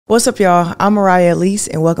What's up, y'all? I'm Mariah Alise,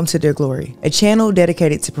 and welcome to Dear Glory, a channel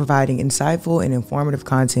dedicated to providing insightful and informative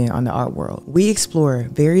content on the art world. We explore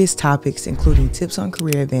various topics, including tips on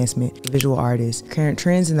career advancement for visual artists, current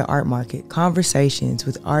trends in the art market, conversations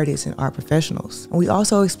with artists and art professionals. And we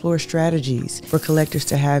also explore strategies for collectors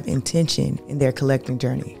to have intention in their collecting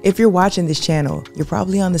journey. If you're watching this channel, you're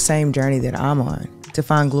probably on the same journey that I'm on, to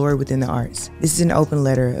find glory within the arts. This is an open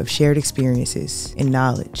letter of shared experiences and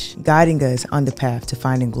knowledge, guiding us on the path to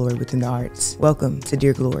finding glory within the arts. Welcome to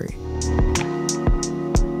Dear Glory.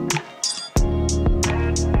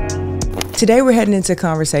 Today we're heading into a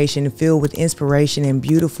conversation filled with inspiration and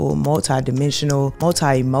beautiful, multi-dimensional,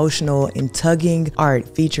 multi-emotional, and tugging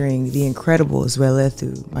art featuring the incredible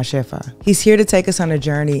Zwelethu Machepha. He's here to take us on a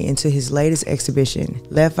journey into his latest exhibition,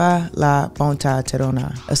 Lefa La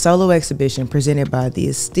Bontatarona, a solo exhibition presented by the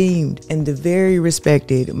esteemed and the very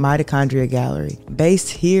respected Mitochondria Gallery, based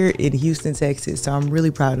here in Houston, Texas, so I'm really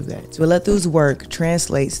proud of that. Zwelethu's work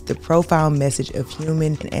translates the profound message of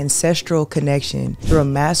human and ancestral connection through a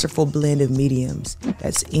masterful blend of mediums,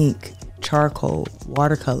 that's ink, charcoal,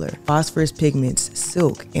 watercolor, phosphorus pigments,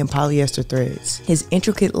 silk, and polyester threads. His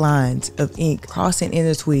intricate lines of ink cross and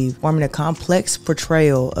interweave, forming a complex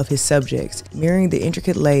portrayal of his subjects, mirroring the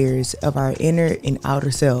intricate layers of our inner and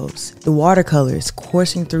outer selves. The watercolors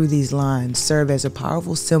coursing through these lines serve as a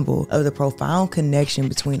powerful symbol of the profound connection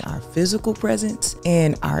between our physical presence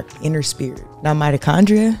and our inner spirit. Now,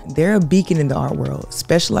 Mitochondria, they're a beacon in the art world,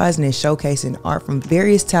 specializing in showcasing art from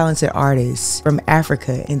various talented artists from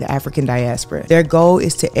Africa and the African diaspora. Their goal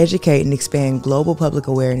is to educate and expand global public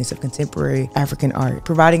awareness of contemporary African art,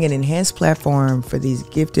 providing an enhanced platform for these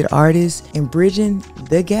gifted artists and bridging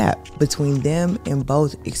the gap between them and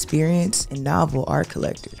both experienced and novel art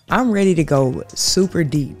collectors. I'm ready to go super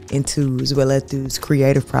deep into Zwelethu's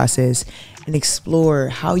creative process and explore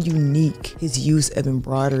how unique his use of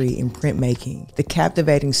embroidery and printmaking, the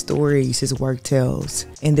captivating stories his work tells,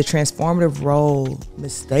 and the transformative role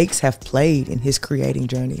mistakes have played in his creating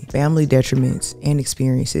journey, family detriments and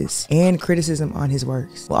experiences, and criticism on his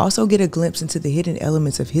works. We'll also get a glimpse into the hidden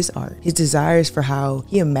elements of his art, his desires for how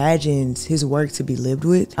he imagines his work to be lived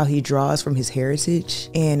with, how he draws from his heritage,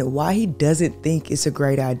 and why he doesn't think it's a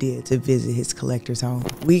great idea to visit his collector's home.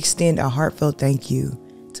 We extend a heartfelt thank you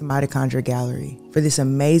to Mitochondria Gallery for this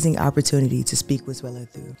amazing opportunity to speak with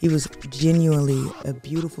Zwelethu. He was genuinely a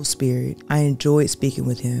beautiful spirit. I enjoyed speaking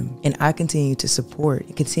with him, and I continue to support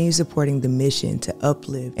and continue supporting the mission to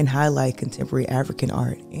uplift and highlight contemporary African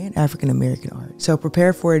art and African American art. So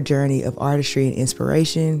prepare for a journey of artistry and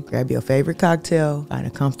inspiration. Grab your favorite cocktail, find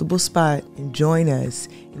a comfortable spot, and join us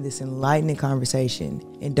in this enlightening conversation.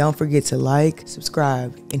 And don't forget to like,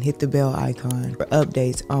 subscribe, and hit the bell icon for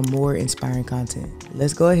updates on more inspiring content.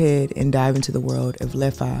 Let's go ahead and dive into the world of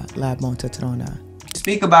Lefa La Bontatarona.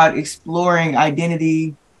 Speak about exploring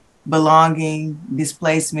identity, belonging,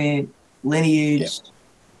 displacement, lineage,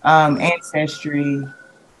 ancestry,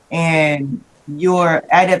 and your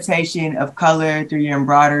adaptation of color through your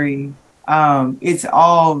embroidery. It's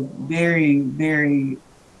all very, very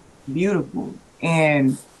beautiful.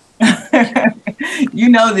 And you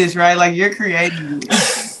know this, right? Like, you're creating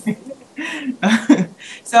it.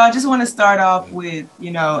 So I just want to start off with,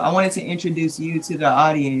 I wanted to introduce you to the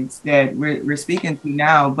audience that we're speaking to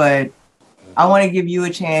now, but I want to give you a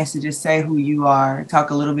chance to just say who you are, talk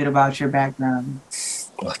a little bit about your background.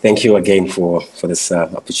 Well, thank you again for this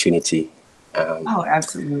opportunity. Oh,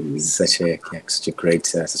 absolutely. Such a great,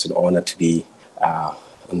 such an honor to be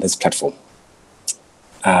on this platform.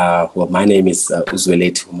 Well, my name is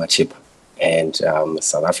Zwelethu Machepha, and I'm a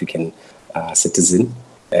South African citizen,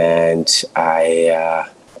 and I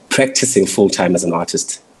practicing full-time as an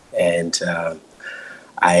artist. And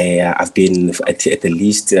I've been at the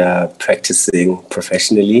least practicing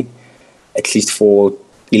professionally at least for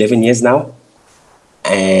 11 years now.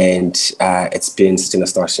 And it's been such an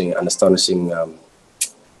astonishing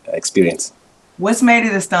experience. What's made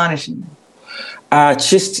it astonishing?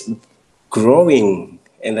 Just growing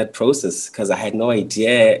in that process, because I had no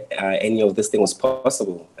idea any of this thing was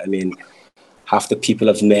possible. I mean, half the people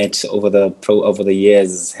I've met over the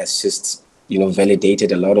years has just,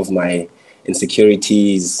 validated a lot of my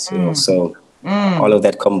insecurities. So all of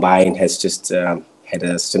that combined has just had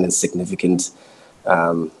a certain significant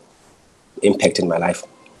impact in my life.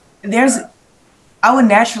 I would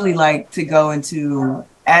naturally like to go into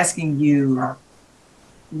asking you,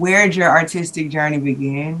 where did your artistic journey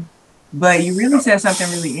begin? But you really said something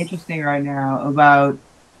really interesting right now about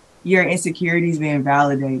your insecurities being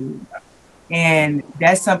validated. And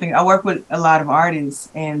that's something, I work with a lot of artists,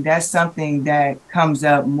 and that's something that comes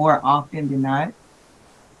up more often than not.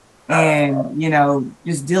 and, you know,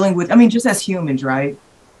 just dealing with, I mean, just as humans, right?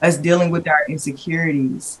 Us dealing with our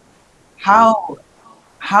insecurities. How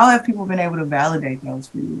have people been able to validate those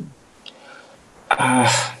for you?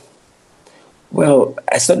 Well,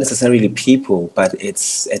 it's not necessarily people, but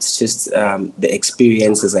it's just the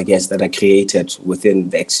experiences, I guess, that are created within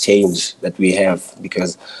the exchange that we have.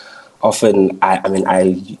 Because often,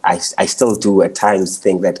 I still do at times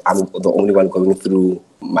think that I'm the only one going through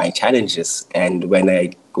my challenges, and when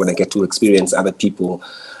I get to experience other people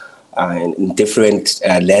in different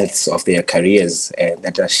lengths of their careers and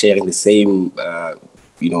that are sharing the same,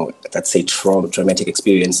 let's say traumatic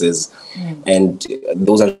experiences, and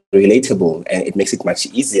those are relatable, and it makes it much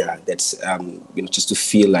easier that just to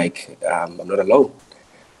feel like I'm not alone.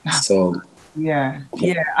 So Yeah.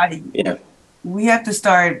 yeah, We have to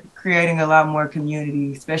start creating a lot more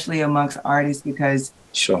community, especially amongst artists, because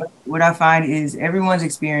sure. what I find is everyone's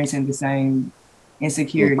experiencing the same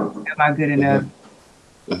insecurity. Am I good enough?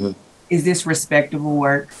 Is this respectable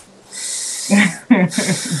work?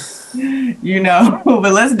 You know,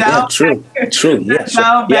 but let's dial True, back. true, yeah, Let's sure,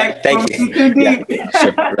 dial yeah, back thank you, too deep.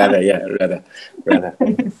 sure, rather.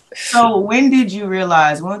 So when did you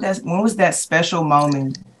realize, when was that special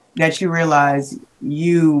moment that you realized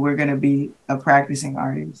you were going to be a practicing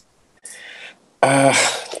artist?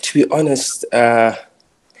 To be honest, I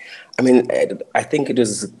think it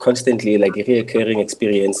was constantly like recurring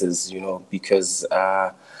experiences, because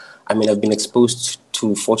I've been exposed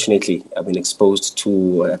to, fortunately, I've been exposed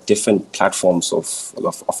to different platforms of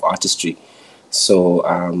artistry. So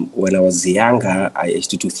when I was younger, I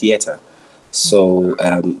used to do theater. So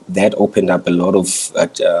that opened up a lot of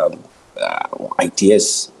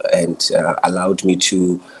ideas and allowed me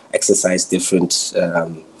to exercise different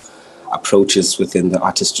approaches within the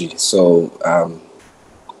artistry. So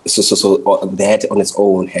that on its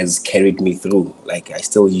own has carried me through. Like I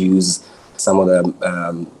still use some of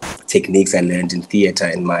the techniques I learned in theater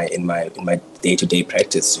in my day-to-day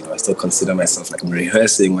practice. I still consider myself like I'm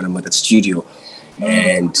rehearsing when I'm at the studio,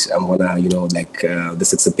 and I'm gonna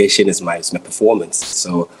this exhibition is my performance.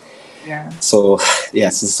 So it's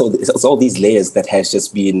all these layers that has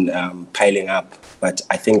just been piling up. But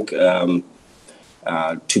I think to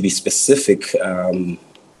be specific,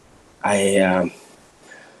 I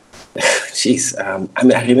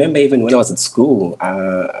I remember even when I was at school,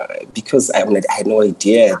 because I had no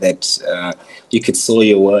idea that you could sell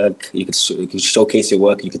your work, you could showcase your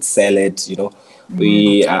work, you could sell it.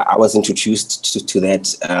 I was introduced to that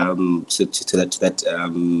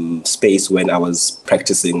space when I was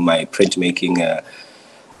practicing my printmaking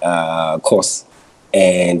course,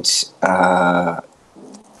 and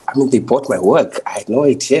they bought my work. I had no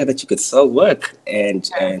idea that you could sell work, and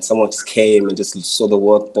someone just came and just saw the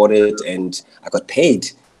work, bought it, and I got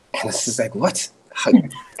paid. And it's just like, what? How,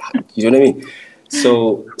 you know what I mean?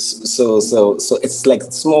 So it's like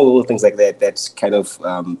small little things like that kind of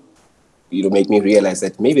make me realize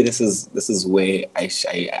that maybe this is where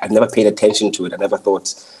I've never paid attention to it. I never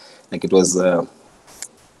thought like it was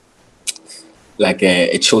like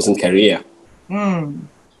a chosen career. When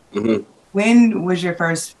was your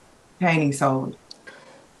first painting sold?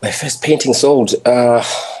 My first painting sold. It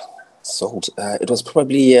was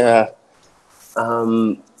probably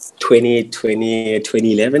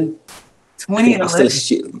 2011. 2011.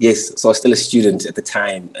 Yes, so I was still a student at the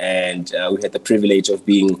time, and we had the privilege of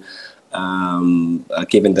being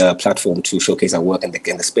given the platform to showcase our work in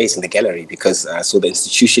the space in the gallery, because so the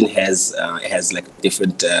institution has like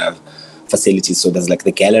different facilities. So there's like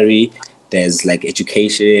the gallery, there's like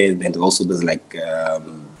education, and also there's like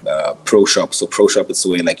pro shop. So pro shop is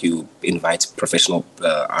where like you invite professional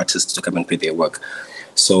artists to come and paint their work.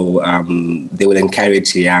 So they would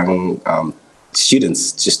encourage young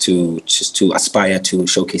students just to aspire to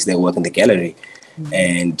showcase their work in the gallery,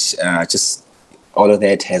 and just all of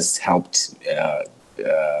that has helped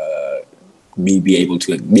me be able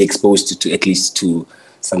to be exposed to at least to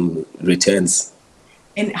some returns.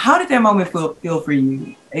 And how did that moment feel for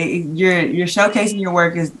you? You're showcasing your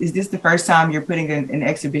work. Is this the first time you're putting an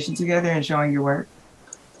exhibition together and showing your work?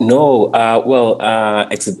 No,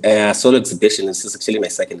 solo exhibition. This is actually my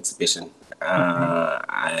second exhibition.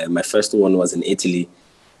 My first one was in Italy.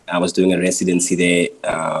 I was doing a residency there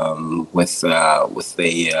with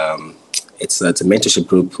it's a mentorship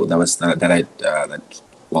group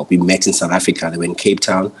we met in South Africa. They were in Cape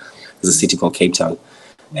Town. There's a city called Cape Town,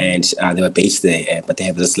 and they were based there. But they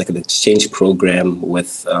have this like an exchange program with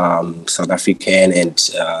South African and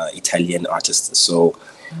Italian artists. So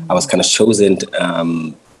I was kind of chosen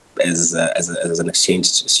as an exchange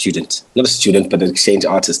student, not a student, but an exchange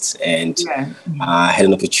artist, and I had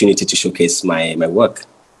an opportunity to showcase my work.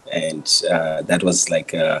 and that was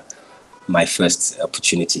like my first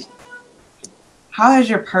opportunity. How has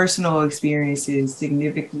your personal experiences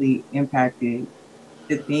significantly impacted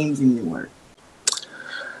the themes in your work?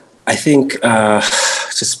 I think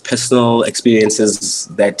just personal experiences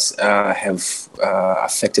that have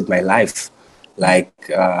affected my life. Like,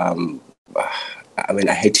 I mean,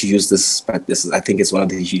 I hate to use this, but I think it's one of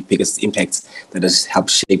the biggest impacts that has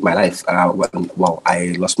helped shape my life. I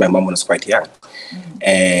lost my mom when I was quite young.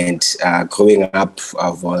 And growing up, I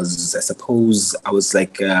was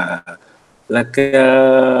like, I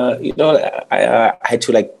had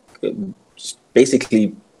to like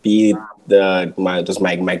basically be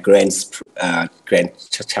my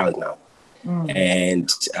grandchild now, and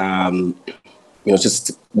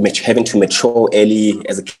just having to mature early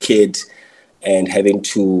as a kid, and having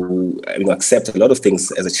to accept a lot of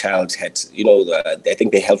things as a child I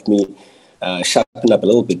think they helped me sharpen up a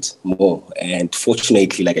little bit more. And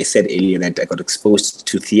fortunately, like I said earlier, that I got exposed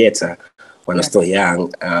to theater when I was still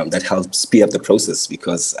young. That helped speed up the process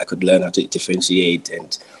because I could learn how to differentiate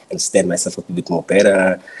and understand myself a bit more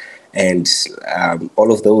better. And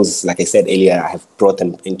all of those, like I said earlier, I have brought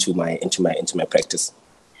them into my practice.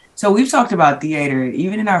 So we've talked about theater.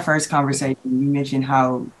 Even in our first conversation, you mentioned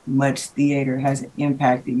how much theater has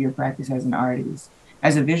impacted your practice as an artist,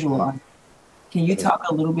 as a visual artist. Can you talk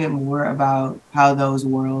a little bit more about how those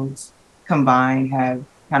worlds combined have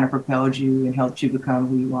kind of propelled you and helped you become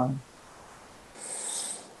who you are?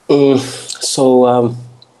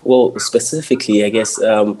 Well, specifically, I guess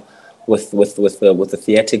with the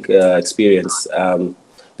theatric experience,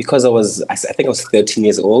 because I think I was 13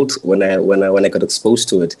 years old when I got exposed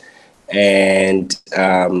to it, and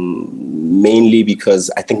mainly because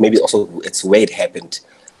I think maybe also it's where it happened.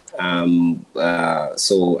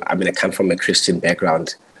 So I mean, I come from a Christian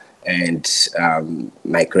background, and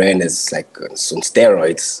my gran is like on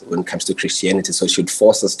steroids when it comes to Christianity. So she would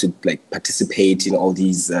force us to like participate in all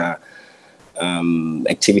these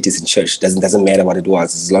activities in church. Doesn't matter what it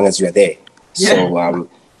was, as long as you're there. Yeah. So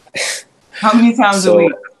how many times a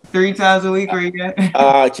week? 3 times a week, or you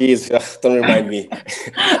got? Geez, don't remind me. But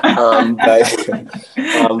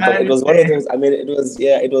it was one of those. I mean, it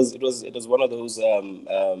was one of those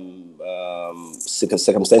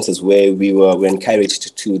circumstances where we were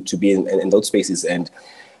encouraged to be in those spaces. And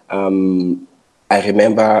I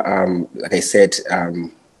remember, like I said,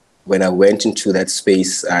 when I went into that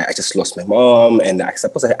space, I just lost my mom, and I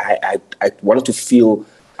suppose I wanted to feel,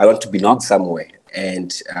 I want to belong somewhere,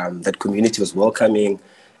 and that community was welcoming.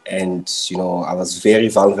 And I was very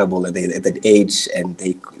vulnerable at that age, and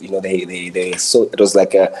they so it was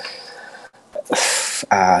like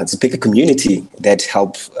it's a bigger community that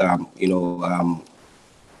helped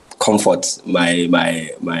comfort my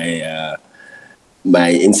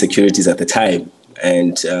insecurities at the time.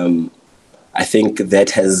 And I think that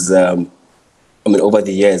has over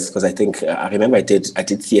the years, because I think I remember I did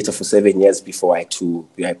theater for 7 years before I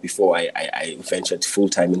ventured full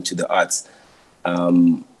time into the arts.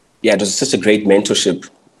 It was such a great mentorship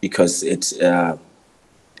because it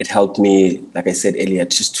helped me, like I said earlier,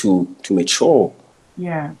 just to mature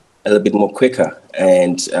a little bit more quicker.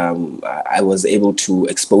 And I was able to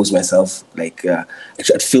expose myself,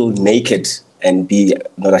 I'd feel naked and be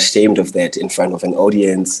not ashamed of that in front of an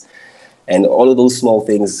audience. And all of those small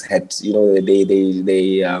things had,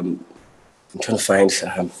 they I'm trying to find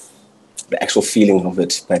the actual feeling of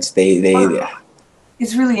it, but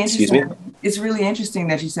It's really interesting. Excuse me? It's really interesting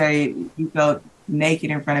that you say you felt naked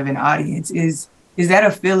in front of an audience. Is that a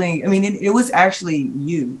feeling? I mean, it was actually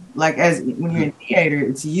you. Like when you're in theater,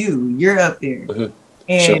 it's you. You're up there. Mm-hmm.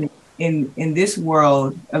 And sure. in this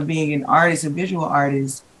world of being an artist, a visual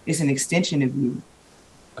artist, it's an extension of you.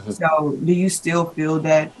 Mm-hmm. So do you still feel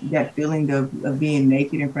that feeling of being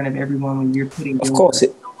naked in front of everyone when you're putting? Of course.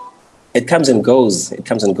 It comes and goes. It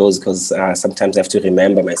comes and goes because sometimes I have to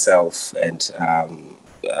remember myself, and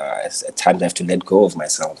at times I have to let go of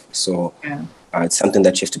myself. So it's something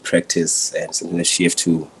that you have to practice, and something that you have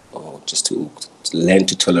to just to learn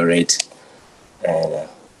to tolerate. And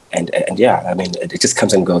I mean, it just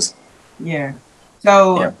comes and goes. Yeah.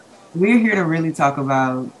 So we're here to really talk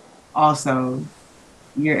about also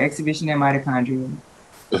your exhibition at Mitochondria.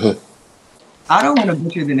 Mm-hmm. I don't want to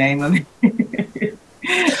butcher the name of it.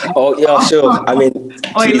 Oh, yeah, sure. I mean,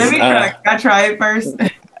 wait, let me try. Can I try it first?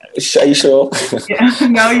 Are you sure? Yeah.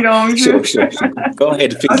 No, you don't want me to? Sure. Go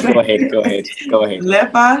ahead, please. Okay. Go ahead.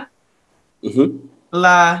 Lefa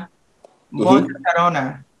La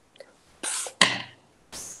Bontatarona.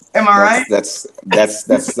 Am I right? That's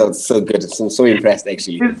so good. I'm so impressed,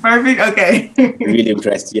 actually. It's perfect. Okay. Really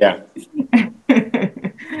impressed. Yeah.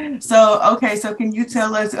 So can you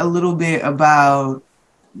tell us a little bit about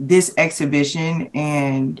this exhibition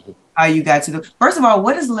and how you got to the, first of all,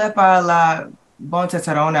 what does Lefa La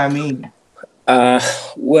Bontatarona mean? Uh,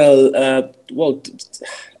 well,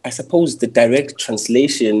 I suppose the direct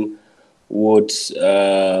translation would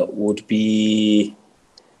be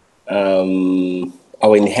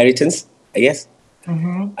our inheritance, I guess.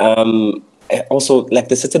 Also, like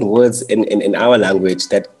there's certain words in our language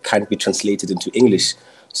that can't be translated into English.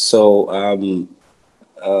 So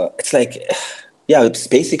it's like, yeah, it's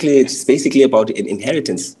basically about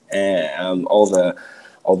inheritance. All the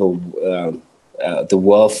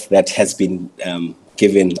wealth that has been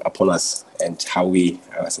given upon us, and how we,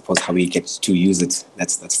 I suppose, how we get to use it.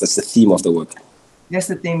 That's the theme of the work. That's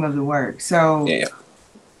the theme of the work. So Yeah.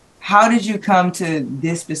 how did you come to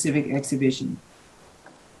this specific exhibition?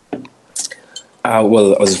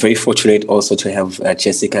 Well, I was very fortunate also to have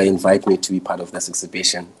Jessica invite me to be part of this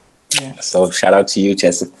exhibition. Yeah. So shout out to you,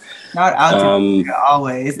 Jessica. Not out to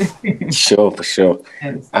always. Sure, for sure.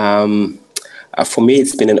 Yes. For me,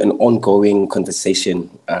 it's been an ongoing conversation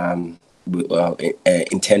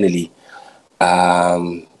internally,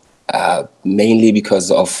 mainly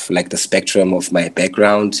because of like the spectrum of my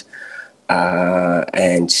background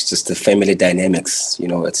and just the family dynamics. You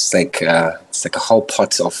know, it's like a whole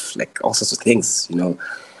pot of like all sorts of things. You know,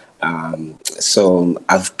 so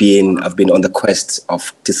I've been on the quest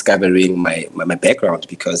of discovering my background,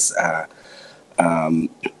 because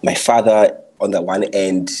my father, on the one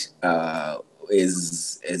end,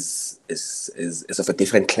 is of a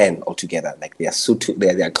different clan altogether. Like they are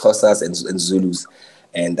Xhosas and Zulus,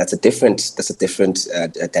 and that's a different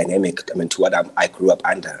dynamic. I mean, to what I grew up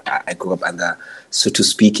under. I grew up under Sotho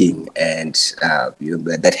speaking, and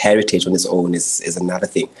that heritage on its own is another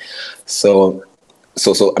thing. So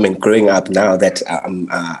I mean, growing up now that I'm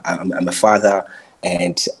a father,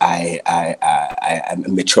 and I'm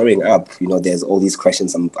maturing up, you know, there's all these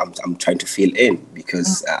questions I'm trying to fill in,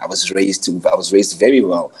 because I was raised very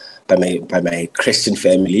well by my Christian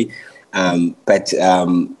family, but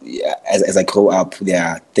as I grow up, there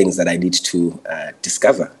are things that I need to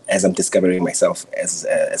discover as I'm discovering myself as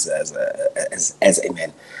a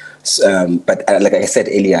man. So, but like I said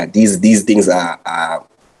earlier, these things are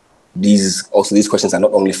these questions are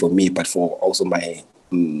not only for me, but for also my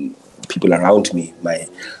people around me. My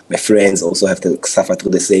friends also have to suffer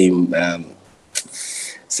through the same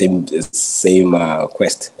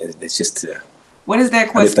quest. It's just what is that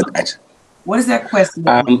quest? What is that quest?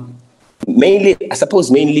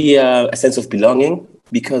 Mainly a sense of belonging,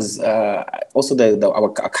 because also our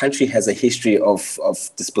country has a history of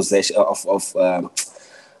dispossession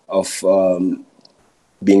of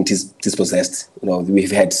being dispossessed. You know,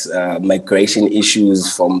 we've had migration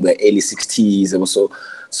issues from the early 60s, and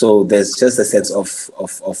so there's just a sense of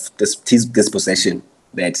this dispossession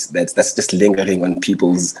that's just lingering on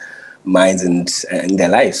people's minds and their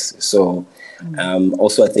lives. So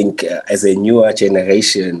also I think as a newer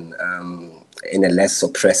generation, in a less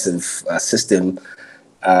oppressive system,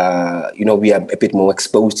 you know, we are a bit more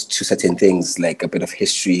exposed to certain things, like a bit of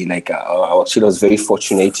history. Like our children was very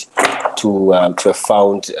fortunate to have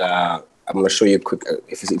found. I'm going to show you quick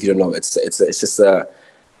if you don't know. It's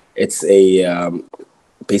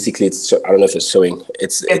basically, I don't know if it's showing.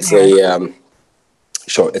 It's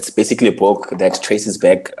basically a book that traces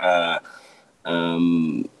back.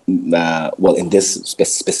 Well, in this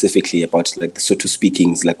specifically about like the Sotho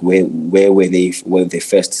speakings, like where they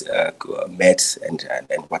first met and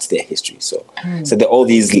what's their history. So there are all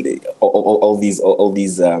these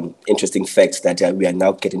interesting facts that we are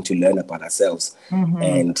now getting to learn about ourselves.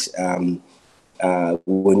 And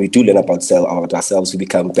when we do learn about ourselves, we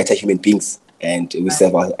become better human beings, and we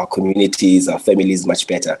serve our communities, our families much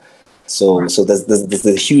better. So there's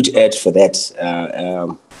a huge edge for that.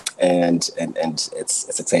 And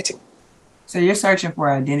it's exciting. So you're searching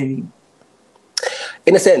for identity.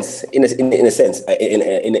 In a sense, in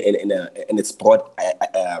its broad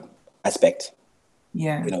aspect.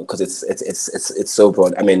 Yeah. You know, because it's so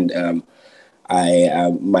broad. I mean, my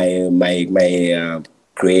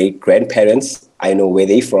great grandparents, I know where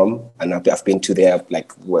they're from, and I've been to their,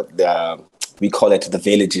 like, what we call it the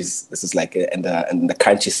villages. This is like in the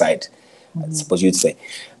countryside, I suppose you'd say.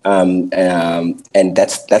 And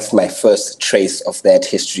that's my first trace of that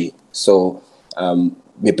history. So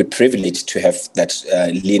we're a bit privileged to have that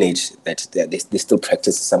lineage that they still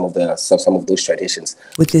practice some of those traditions.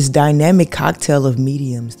 With this dynamic cocktail of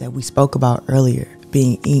mediums that we spoke about earlier,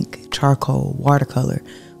 being ink, charcoal, watercolor,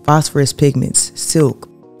 phosphorus pigments, silk,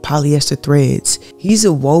 polyester threads, he's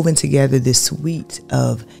woven together this suite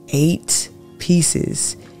of 8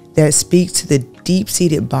 pieces that speak to the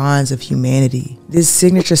deep-seated bonds of humanity. This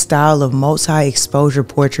signature style of multi-exposure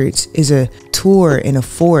portraits is a tour in a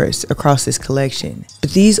forest across this collection.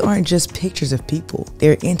 But these aren't just pictures of people.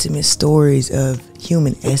 They're intimate stories of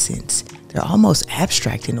human essence. They're almost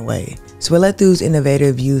abstract in a way. Zwelethu's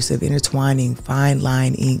innovative use of intertwining fine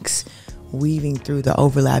line inks, weaving through the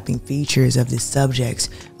overlapping features of the subjects,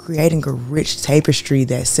 creating a rich tapestry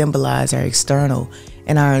that symbolizes our external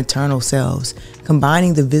and our internal selves,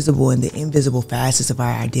 combining the visible and the invisible facets of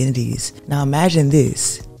our identities. Now imagine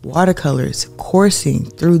this, watercolors coursing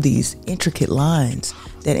through these intricate lines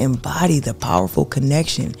that embody the powerful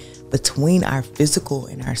connection between our physical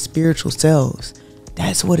and our spiritual selves.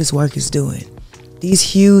 That's what his work is doing. These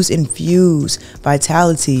hues infuse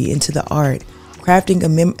vitality into the art, crafting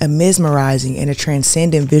a mesmerizing and a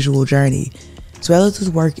transcendent visual journey. Zwelethu's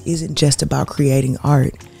work isn't just about creating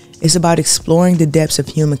art. It's about exploring the depths of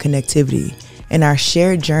human connectivity and our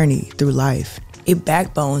shared journey through life. It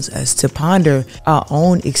backbones us to ponder our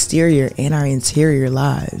own exterior and our interior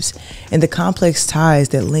lives and the complex ties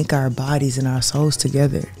that link our bodies and our souls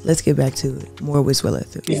together. Let's get back to it. More with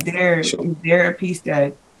Zwelethu. Is there a piece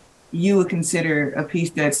that you would consider a piece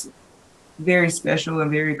that's very special and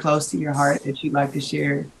very close to your heart that you'd like to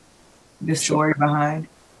share the story behind?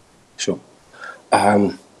 Sure.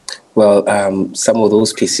 Some of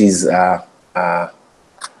those pieces are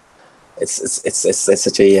it's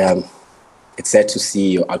such a it's sad to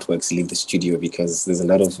see your artworks leave the studio because there's a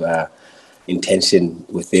lot of intention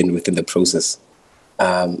within the process.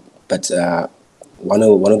 But one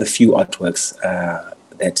of the few artworks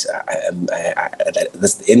that's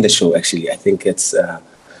in the show, actually, I think it's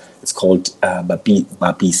called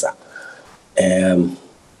Babisa.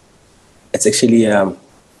 It's actually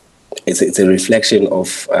it's a reflection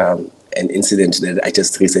of an incident that I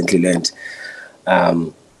just recently learned.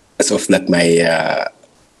 Sort of like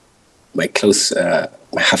my close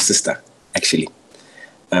my half sister, actually,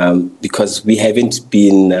 because we haven't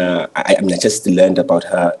been. I just learned about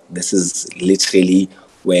her. This is literally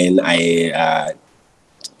when I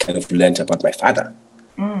kind of learned about my father,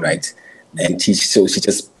 right? And she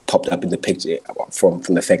just popped up in the picture from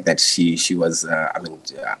the fact that she was.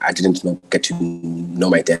 I didn't get to know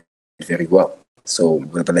my dad very well. So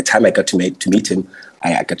by the time I got to meet him,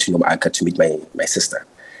 I got to meet my sister,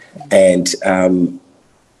 and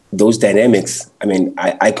those dynamics. I mean,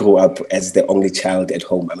 I grew up as the only child at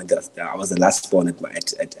home. I mean, I was the last born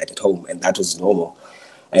at home, and that was normal.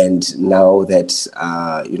 And now that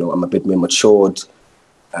I'm a bit more matured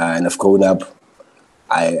and I've grown up,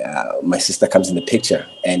 my sister comes in the picture,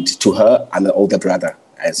 and to her, I'm an older brother.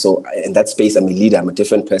 And so in that space, I'm a leader. I'm a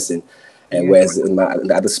different person. And whereas in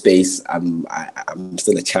the other space, I'm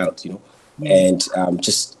still a child, And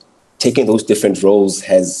just taking those different roles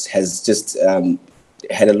has just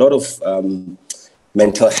had a lot of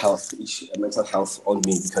mental health on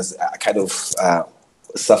me, because I kind of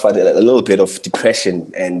suffered a little bit of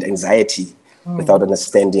depression and anxiety without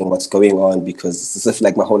understanding what's going on, because it's as if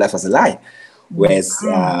like my whole life was a lie. Whereas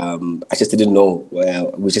I just didn't know.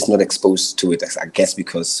 Well, we're just not exposed to it, I guess,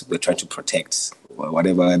 because we're trying to protect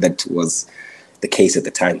whatever that was the case at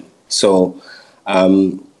the time. So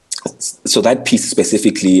that piece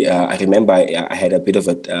specifically, I remember I had a bit of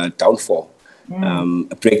a downfall,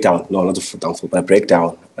 a breakdown. No, not a downfall, but a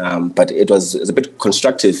breakdown. But it was a bit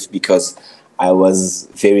constructive, because I was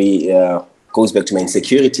very, goes back to my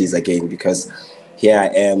insecurities again, because here I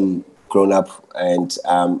am, grown up, and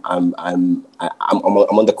I'm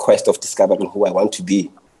on the quest of discovering who I want to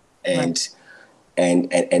be, and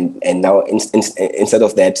now instead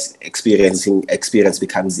of that experience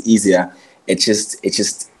becomes easier. It's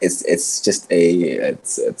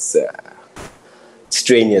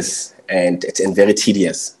strenuous and very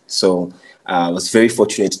tedious. So I was very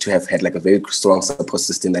fortunate to have had like a very strong support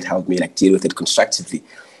system that helped me like deal with it constructively.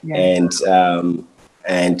 Yeah.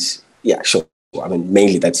 And yeah, sure. I mean,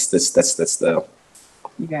 mainly that's the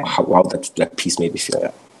how that piece made me feel.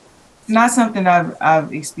 Yeah. It's not something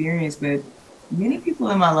I've experienced, but many people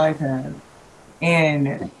in my life have.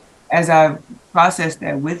 And as I've processed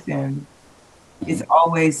that with them, it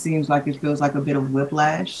always seems like it feels like a bit of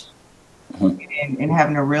whiplash, and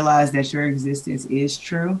having to realize that your existence is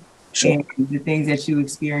true. Sure. And the things that you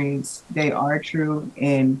experience, they are true.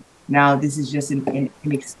 And now this is just an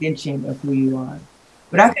extension of who you are.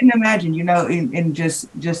 But I couldn't imagine, and just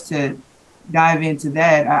to dive into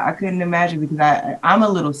that, I couldn't imagine, because I'm a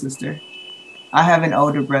little sister. I have an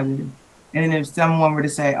older brother. And if someone were to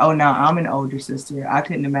say, oh, now I'm an older sister, I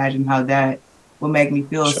couldn't imagine how that would make me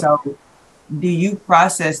feel. Sure. So do you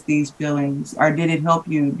process these feelings, or did it help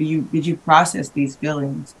you? Did you process these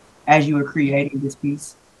feelings as you were creating this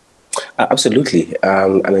piece? Absolutely. I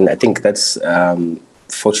mean, I think that's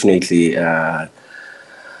fortunately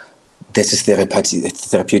this is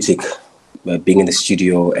therapeutic. Being in the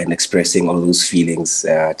studio and expressing all those feelings,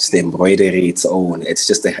 just the embroidery its own. It's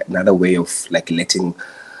just another way of like letting,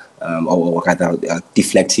 or rather,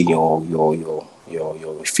 deflecting your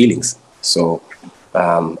feelings. So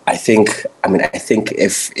I think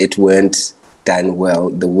if it weren't done well,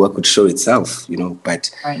 the work would show itself, you know. But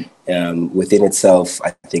Right. within itself,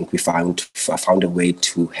 I think I found a way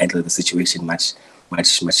to handle the situation much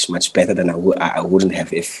better than I wouldn't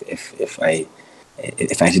have if I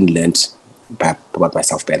didn't learn about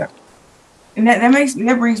myself better. And that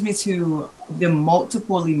brings me to the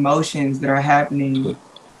multiple emotions that are happening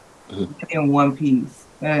in one piece.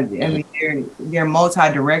 I mean, they're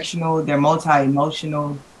multi-directional, they're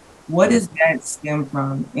multi-emotional. What does that stem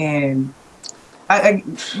from? And I'm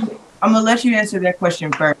gonna let you answer that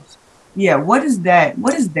question first. Yeah, what does that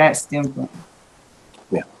stem from?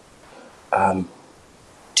 Yeah.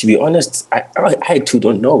 To be honest, I too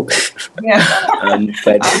don't know. Yeah.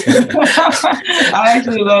 But I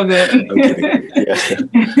actually love it.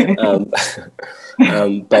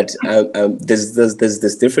 But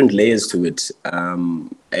there's different layers to it,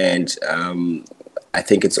 and I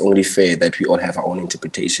think it's only fair that we all have our own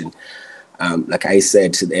interpretation. Like I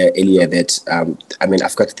said earlier, that I mean,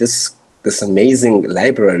 I've got this amazing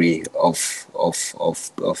library of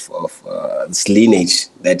this lineage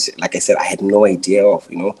that, like I said, I had no idea of,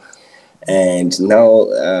 you know. And now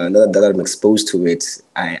that I'm exposed to it,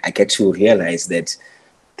 I get to realize that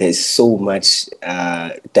there's so much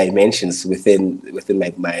dimensions within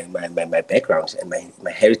my background and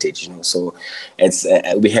my heritage, you know. So it's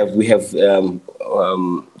we have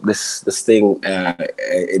this thing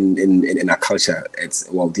in our culture. It's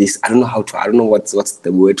this, I don't know what's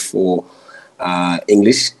the word for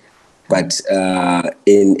English, but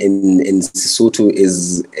in Sesotho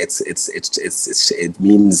it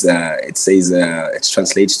means it says it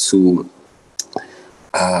translates to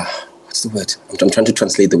what's the word? I'm trying to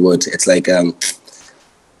translate the word. It's like they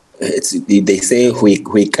say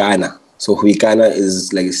huikana. So huikana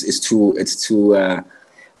is like it's too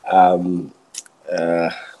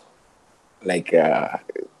like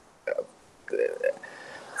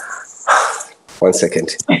one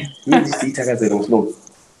second.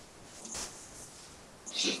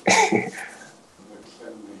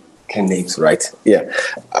 Clan names, right? Yeah.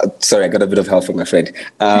 Sorry, I got a bit of help from my friend.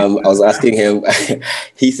 I was asking him.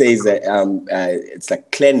 He says that it's like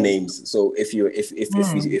clan names. So if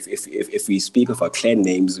we speak of our clan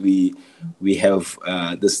names, we have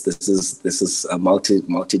this is a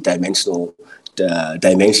multi-dimensional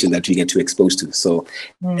dimension that we get to expose to. So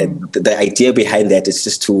the idea behind that is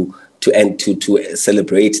just to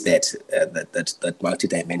celebrate that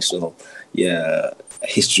multi-dimensional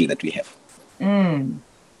history that we have.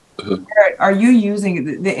 Are you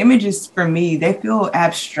using the images? For me, they feel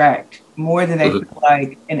abstract more than they feel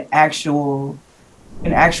like an actual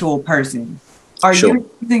person. Are you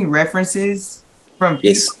using references from people?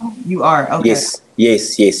 Yes. You are. Okay.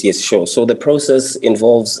 Yes, sure. So the process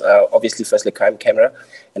involves obviously firstly camera,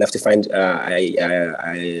 and I have to find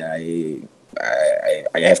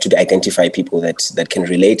I have to identify people that can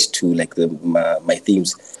relate to like my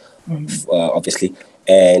themes, obviously.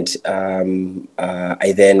 And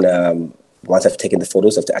I then once I've taken the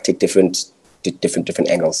photos, I take different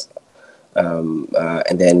angles, and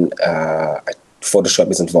then Photoshop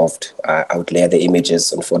is involved. I would layer the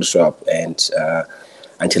images on Photoshop and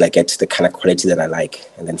until I get the kind of quality that I like,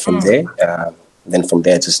 and then from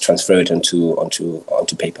there, just transfer it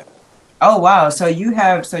onto paper. Oh wow! So you're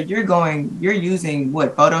using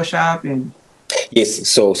what, Photoshop and? Yes.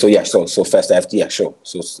 So first I have to, sure.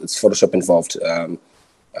 So it's Photoshop involved.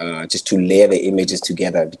 Just to layer the images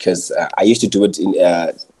together, because I used to do it in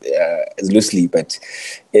loosely, but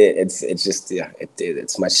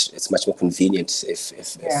it's much more convenient if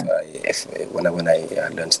when I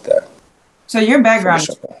learned the. So your background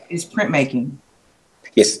Photoshop. is printmaking.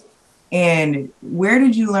 Yes. And where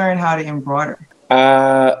did you learn how to embroider?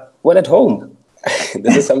 Well, at home.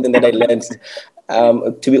 This is something that I learned.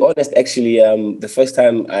 To be honest, actually, the first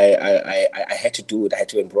time I had to do it, I had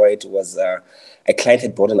to embroider, was a client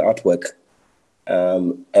had bought an artwork,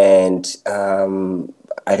 and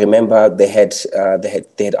I remember they had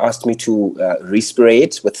asked me to respray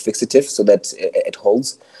it with fixative so that it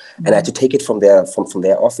holds, and I had to take it from their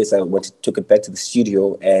office. I took it back to the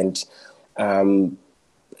studio, and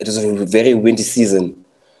it was a very windy season.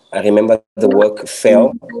 I remember the work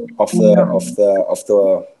fell off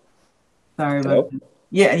the. Sorry about Hello? that.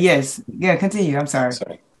 Yeah, yes. Yeah, continue. I'm sorry.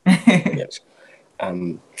 Sorry. Yes.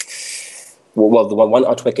 well, the one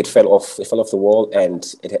artwork, it fell off the wall,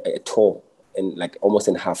 and it tore in like almost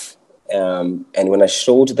in half. And when I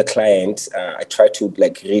showed the client, I tried to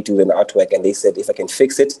like redo the artwork, and they said if I can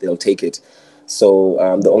fix it, they'll take it. So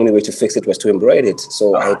the only way to fix it was to embroider it.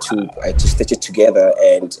 So I had to stitch it together,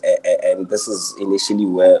 and this is initially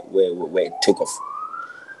where it took off.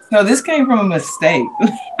 So this came from a mistake.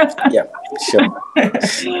 Yeah, sure.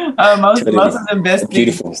 Most of the best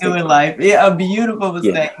things we do in life. Yeah, a beautiful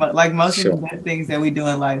mistake. But like most of the best things that we do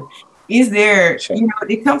in life. Is there, you know,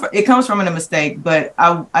 it comes from a mistake, but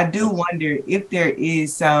I do wonder if there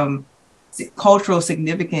is some cultural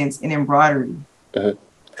significance in embroidery. No,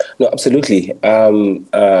 absolutely.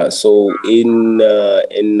 So in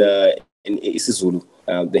isiZulu,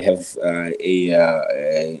 they have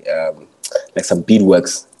like some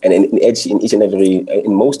beadworks, and in each and every,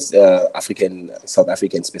 in most South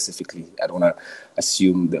African specifically, I don't want to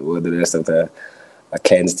assume that the rest of the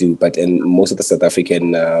clans do, but in most of the South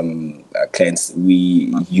African clans,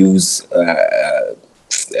 we use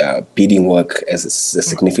beading work as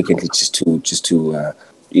significantly just to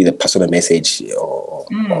either pass on a message or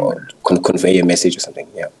convey a message or something.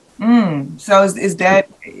 Yeah. So is that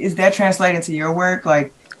translated to your work?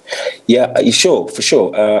 Like, yeah, sure, for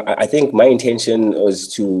sure. I think my intention was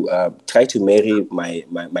to try to marry my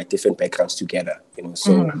different backgrounds together. You know,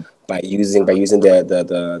 so by using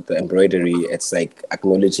the embroidery, it's like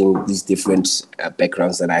acknowledging these different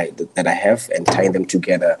backgrounds that I have and tying them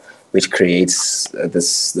together, which creates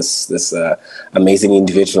this amazing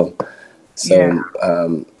individual. So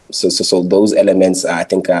so those elements, I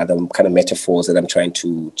think, are the kind of metaphors that I'm trying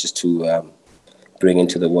to bring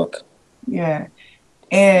into the work. Yeah.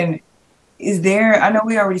 And is there, I know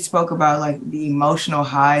we already spoke about like the emotional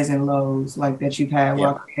highs and lows like that you've had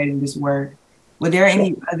while creating this work. Were there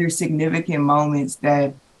any other significant moments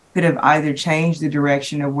that could have either changed the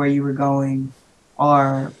direction of where you were going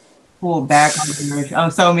or pulled back on the direction? Oh,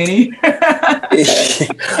 so many.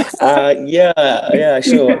 Yeah,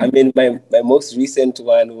 sure. I mean, my most recent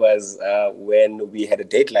one was when we had a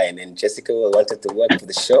deadline and Jessica wanted to work for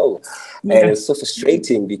the show. And it was so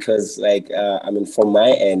frustrating because, like, I mean, from my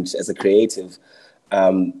end as a creative,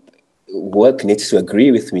 work needs to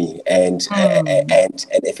agree with me, and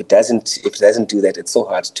if it doesn't do that, it's so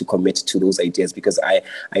hard to commit to those ideas because I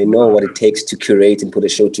know what it takes to curate and put a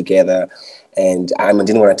show together, and I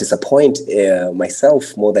didn't want to disappoint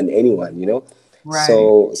myself more than anyone, you know. Right.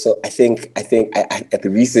 So I think I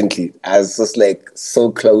recently I was just like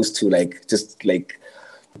so close to like just like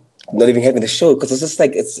not even having the show because it's just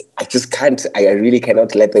like I really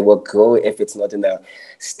cannot let the work go if it's not in a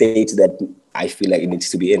state that I feel like it needs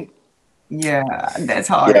to be in. Yeah, that's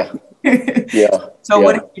hard. Yeah. So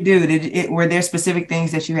what did you do? Were there specific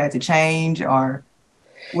things that you had to change or?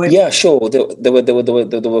 Yeah, sure. There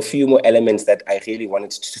were a few more elements that I really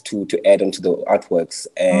wanted to add onto the artworks,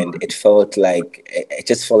 and it just felt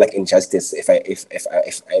like injustice if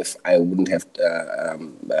I wouldn't have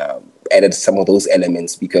added some of those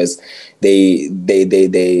elements because they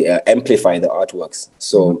amplify the artworks.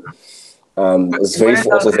 So I was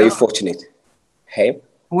very fortunate. Hey,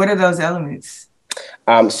 what are those elements?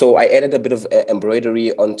 So I added a bit of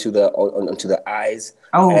embroidery onto the eyes.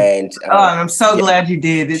 I'm so glad you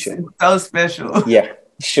did. It's so special. Yeah,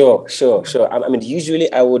 sure. I mean,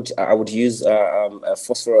 usually I would use a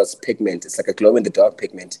phosphorus pigment. It's like a glow in the dark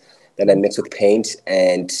pigment that I mix with paint,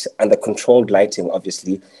 and under controlled lighting,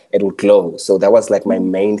 obviously, it will glow. So that was like my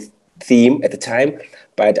main theme at the time.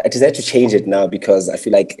 But I decided to change it now because I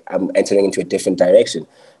feel like I'm entering into a different direction.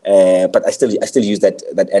 But I still use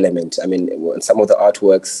that element. I mean, in some of the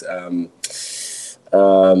artworks,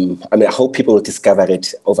 I mean, I hope people will discover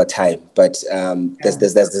it over time. But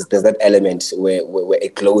there's that element where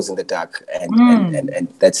it glows in the dark, and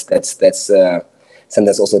that's something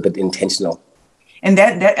that's also a bit intentional. And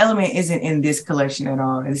that element isn't in this collection at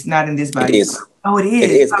all. It's not in this body. It is. Oh, it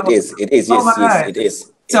is. It is. Yes, it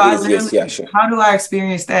is. So sure. How do I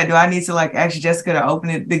experience that? Do I need to like ask Jessica to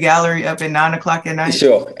open the gallery up at 9 o'clock at night?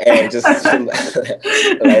 Sure, and just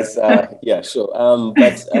yeah, sure.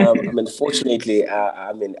 But I mean, fortunately,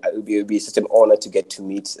 I mean, it would be such an honor to get to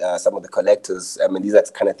meet some of the collectors. I mean, these are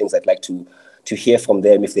the kind of things I'd like to hear from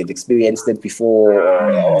them if they've experienced it before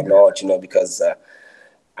or not. You know, because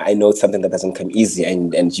I know it's something that doesn't come easy,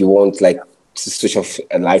 and you won't like to switch off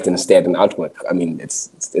a light and stare at an artwork. I mean, it's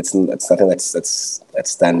something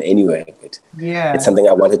that's done anyway. But it's something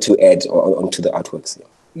I wanted to add onto the artworks.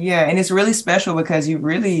 Yeah, and it's really special because you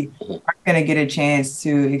really aren't going to get a chance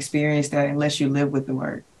to experience that unless you live with the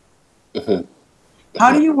work.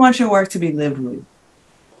 How do you want your work to be lived with?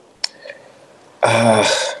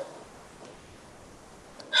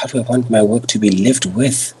 how do I want my work to be lived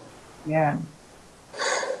with? Yeah.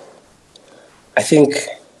 I think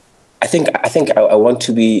I want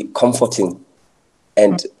to be comforting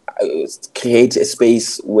and create a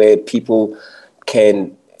space where people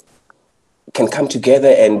can come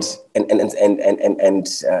together and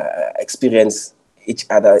experience each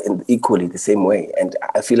other in equally the same way. And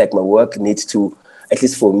I feel like my work needs to, at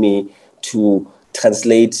least for me, to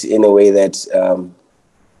translate in a way that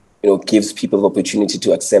gives people the opportunity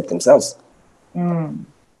to accept themselves.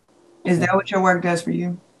 Is that what your work does for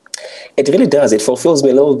you? It really does. It fulfills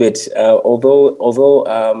me a little bit, although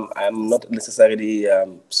I'm not necessarily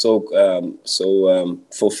so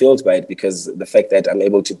fulfilled by it, because the fact that I'm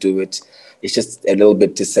able to do it is just a little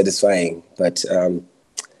bit dissatisfying. But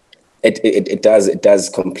it does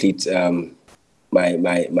complete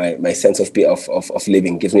my sense of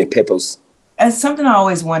living. Gives me a purpose. As something I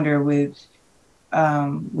always wonder with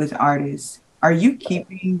artists, are you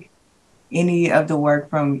keeping any of the work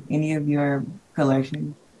from any of your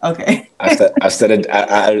collections? Okay.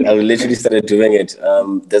 I literally started doing it.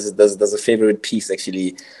 There's a favorite piece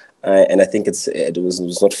actually, and I think it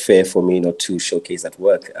was not fair for me not to showcase that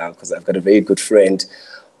work, because I've got a very good friend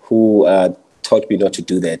who taught me not to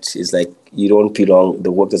do that. It's like, you don't belong.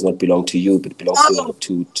 The work does not belong to you, but it belongs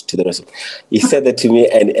to the rest. He said that to me,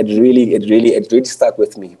 and it really stuck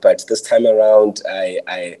with me. But this time around,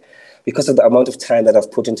 I because of the amount of time that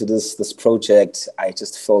I've put into this project, I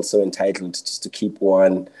just felt so entitled just to keep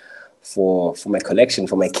one for my collection,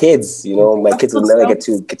 for my kids. My kids will never get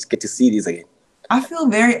to see these again. I feel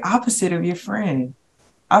very opposite of your friend.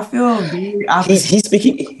 I feel very opposite.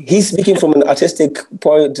 He's speaking from an artistic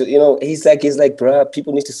point. He's like, bruh,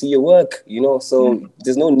 people need to see your work. So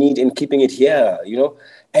there's no need in keeping it here.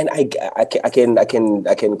 And I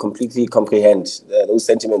can completely comprehend those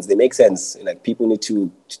sentiments. They make sense. Like, people need to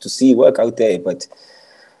see work out there, but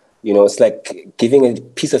it's like giving a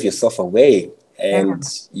piece of yourself away, and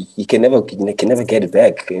you can never get it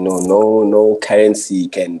back. No currency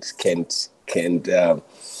can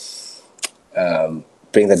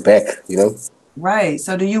bring that back. Right.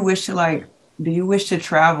 So do you wish to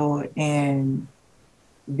travel and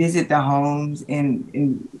visit the homes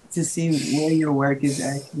and to see where your work is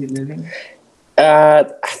actually living? I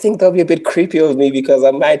think that'll be a bit creepy of me, because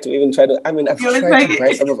I might even try to. I mean, I've tried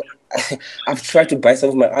to buy some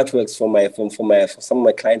of my artworks for some of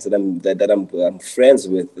my clients that I'm friends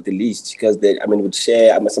with, at the least, because they would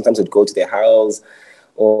share. Sometimes I'd go to their house,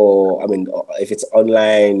 or if it's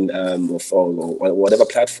online, or whatever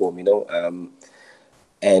platform,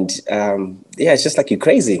 it's just like, you're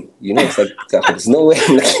crazy, It's like, there's no way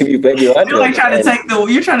I'm gonna give you back your artwork. You're like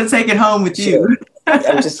you're trying to take it home with you.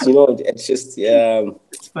 I'm just, it's just,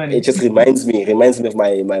 it's funny. It just reminds me of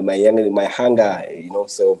my hunger,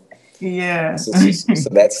 So yeah. So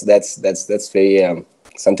that's very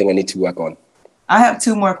something I need to work on. I have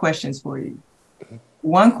two more questions for you.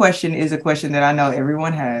 One question is a question that I know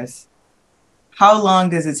everyone has. How long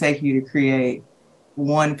does it take you to create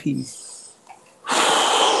one piece?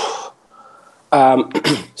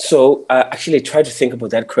 So actually, I tried to think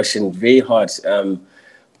about that question very hard.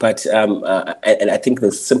 But I think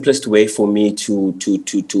the simplest way for me to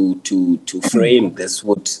frame this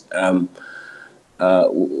would,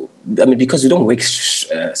 because we don't work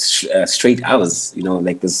straight hours,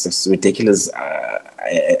 like this ridiculous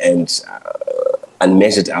and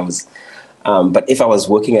unmeasured hours. But if I was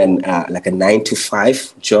working in like a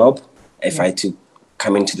 9-to-5 job, if I had to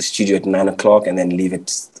come into the studio at 9 o'clock and then leave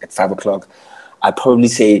it at 5 o'clock, I'd probably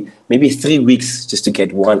say maybe 3 weeks just to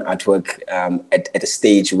get one artwork at a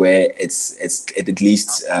stage where it's at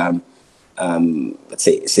least let's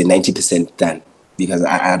say 90% done, because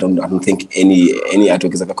I don't think any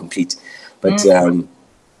artwork is ever complete. But you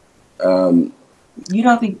don't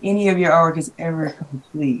think any of your artwork is ever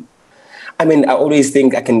complete? I always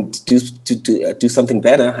think I can do something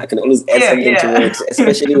better. I can always add something to it,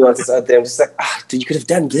 especially once it's out there. I'm just like, dude, you could have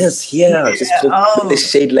done this here. Just put the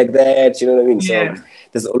shade like that. You know what I mean? Yeah. So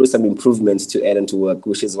there's always some improvements to add into work,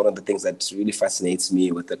 which is one of the things that really fascinates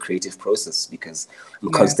me with the creative process, because I'm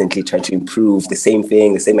constantly trying to improve the same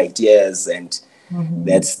thing, the same ideas, and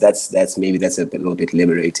that's a little bit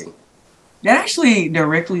liberating. That actually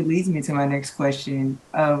directly leads me to my next question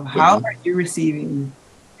of how are you receiving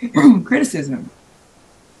criticism?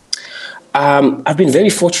 I've been very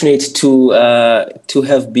fortunate to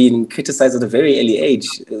have been criticized at a very early age,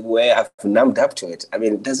 where I've numbed up to it.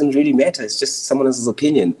 It doesn't really matter. It's just someone else's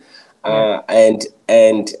opinion, and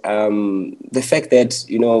the fact that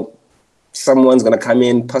someone's gonna come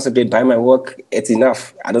in, possibly buy my work, it's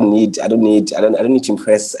enough. I don't need to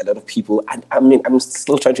impress a lot of people. I mean, I'm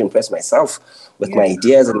still trying to impress myself with my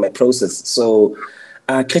ideas and my process. So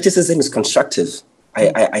criticism is constructive.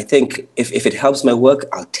 I think if it helps my work,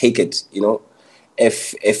 I'll take it. You know,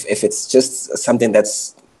 if it's just something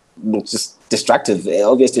that's just destructive,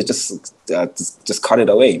 obviously just cut it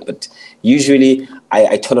away. But usually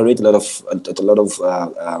I tolerate a lot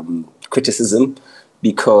of criticism,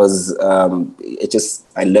 because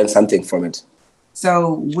I learned something from it.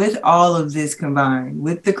 So with all of this combined,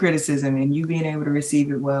 with the criticism and you being able to receive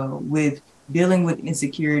it well, with dealing with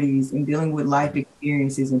insecurities and dealing with life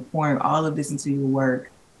experiences and pouring all of this into your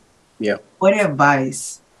work, what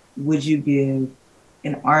advice would you give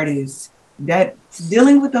an artist that's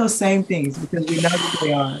dealing with those same things, because we know that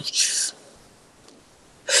they are?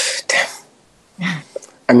 Damn.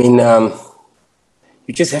 I mean,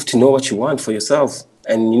 you just have to know what you want for yourself,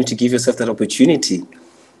 and you need to give yourself that opportunity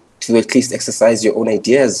to at least exercise your own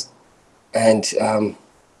ideas, and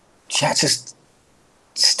just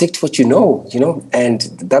stick to what you know, and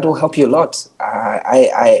that will help you a lot.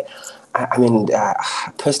 I mean,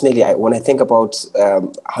 personally, when I think about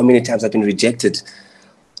how many times I've been rejected,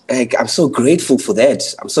 like, I'm so grateful for that.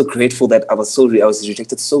 I'm so grateful that I was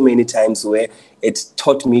rejected so many times, where it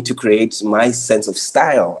taught me to create my sense of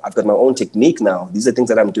style. I've got my own technique now. These are things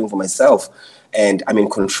that I'm doing for myself, and I'm in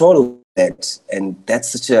control of that. And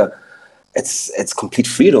that's it's complete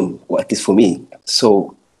freedom, or at least for me.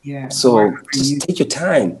 So just take your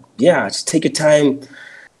time. Yeah, just take your time.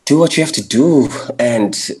 Do what you have to do.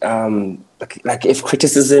 And like if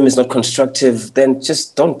criticism is not constructive, then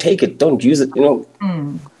just don't take it. Don't use it. Yeah.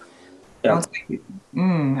 Don't take it.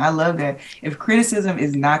 I love that. If criticism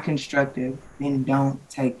is not constructive, then don't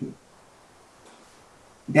take it.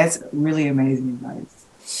 That's really amazing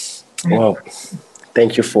advice. Well,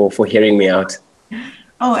 thank you for hearing me out.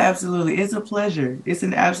 Oh, absolutely. It's a pleasure. It's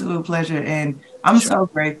an absolute pleasure. And I'm so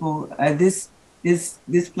grateful. This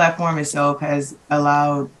platform itself has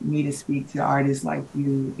allowed me to speak to artists like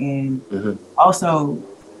you. And also,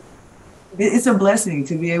 it's a blessing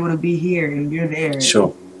to be able to be here and you're there.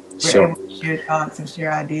 Sure. We're able to share thoughts and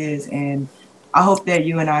share ideas. And I hope that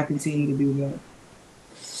you and I continue to do that.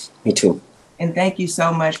 Me too. And thank you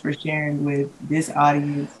so much for sharing with this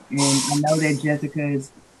audience. And I know that Jessica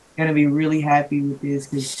is going to be really happy with this,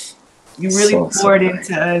 because you really poured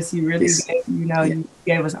into us. You really gave, you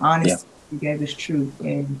gave us honesty. You gave us truth.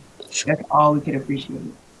 And that's all we could appreciate.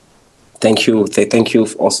 Thank you. Thank you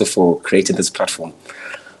also for creating this platform.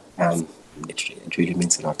 It really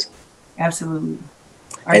means a lot. Absolutely.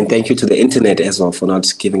 And thank you to the internet as well for not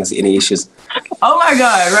giving us any issues. Oh my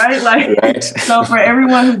God, right? So for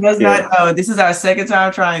everyone who does not know, this is our second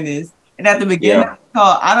time trying this. And at the beginning of the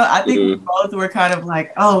call, I think we both were kind of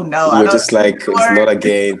like, oh no. We're just like, it's not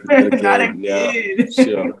again. Not again. Yeah,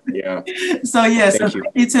 sure. Yeah. So thank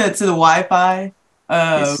you to the Wi-Fi.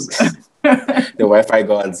 The Wi-Fi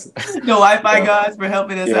gods. The Wi-Fi gods for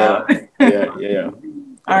helping us out. Yeah.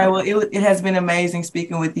 All right, well, it has been amazing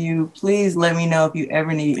speaking with you. Please let me know if you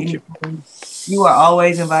ever need anything. You are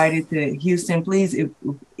always invited to Houston. Please, if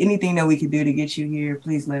anything that we could do to get you here,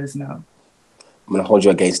 please let us know. I'm going to hold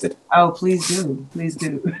you against it. Oh, please do. Please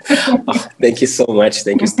do. Thank you so much.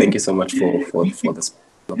 Thank you so much for this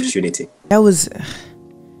opportunity. That was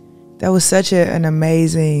such an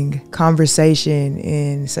amazing conversation,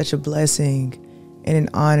 and such a blessing and an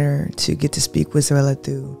honor to get to speak with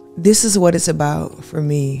Zwelethu. This is what it's about for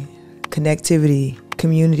me: connectivity,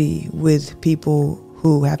 community with people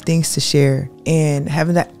who have things to share, and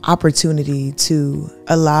having that opportunity to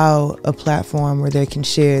allow a platform where they can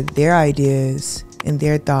share their ideas and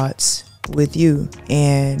their thoughts with you.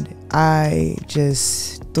 And I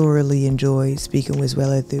just thoroughly enjoyed speaking with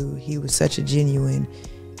Zwelethu. He was such a genuine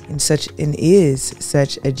and is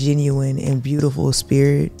such a genuine and beautiful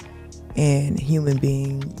spirit and human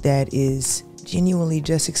being that is genuinely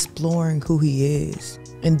just exploring who he is,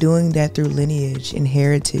 and doing that through lineage and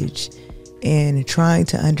heritage, and trying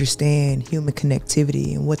to understand human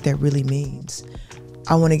connectivity and what that really means.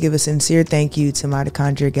 I want to give a sincere thank you to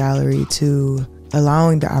Mitochondria Gallery to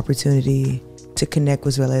allowing the opportunity to connect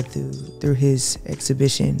with Zwelethu through his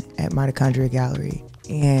exhibition at Mitochondria Gallery.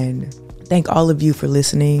 And thank all of you for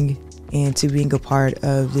listening and to being a part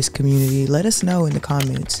of this community. Let us know in the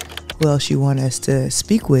comments who else you want us to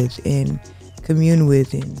speak with and commune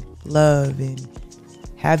with and love, and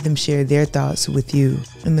have them share their thoughts with you.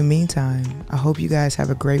 In the meantime, I hope you guys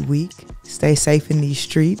have a great week. Stay safe in these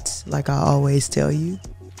streets, like I always tell you.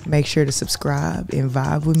 Make sure to subscribe and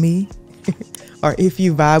vibe with me. Or if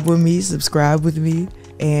you vibe with me, subscribe with me.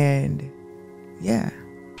 And yeah,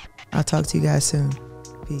 I'll talk to you guys soon.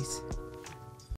 Peace.